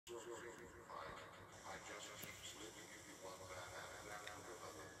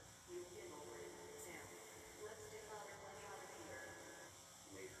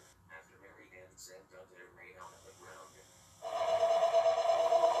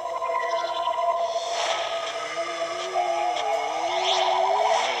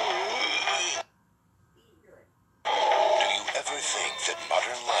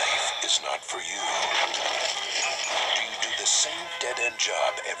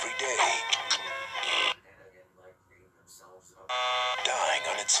Job every day, dying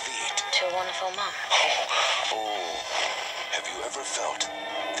on its feet. To a wonderful mom. Oh, have you ever felt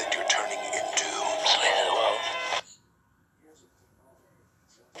that you're turning into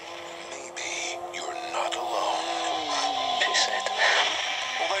maybe you're not alone? She said.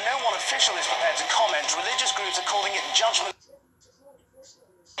 Although no one official is prepared to comment, religious groups are calling it judgment.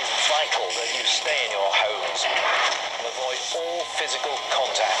 It's vital that you stay in your homes and avoid all physical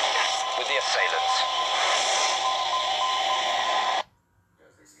contact with the assailants.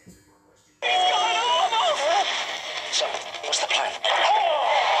 So, what's the plan?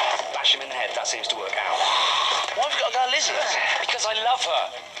 Bash him in the head, that seems to work out. Why have we got to go Elizabeth? Because I love her.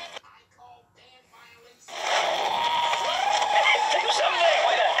 Do something!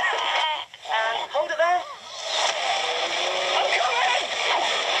 Wait there. And hold it there. I'm coming!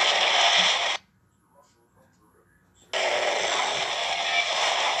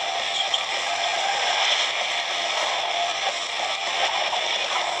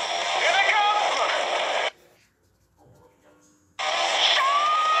 Here they come!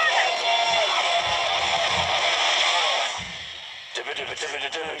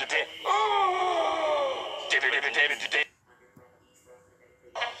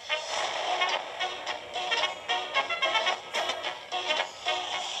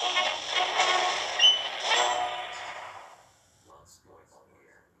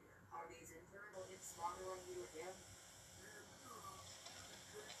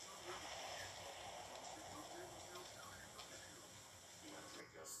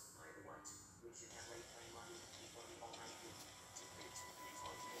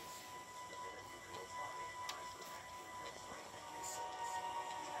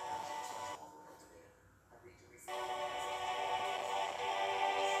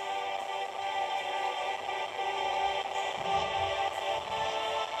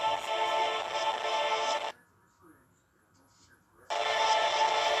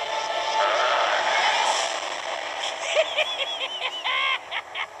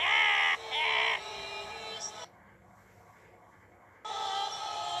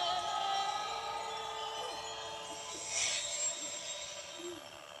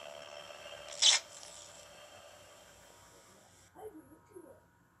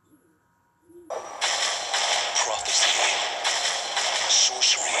 Prophecy,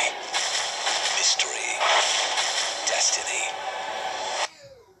 sorcery, mystery, destiny.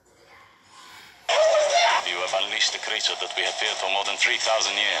 You have unleashed the creature that we have feared for more than 3,000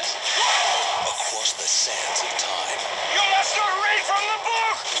 years. Across the sands of time. You must not read from the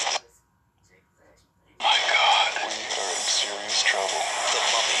book! My God, we are in serious trouble. The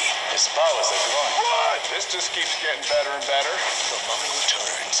Mummy. His powers are growing. What? This just keeps getting better and better. The Mummy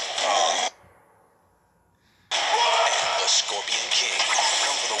returns. And the Scorpion King.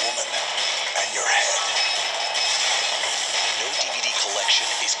 Come for the woman and your head. No DVD collection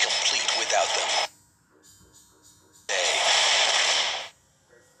is complete without them.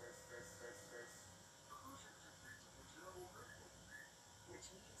 Which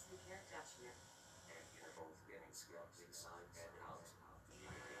means we can't touch him. And you're both getting scrubs inside and out.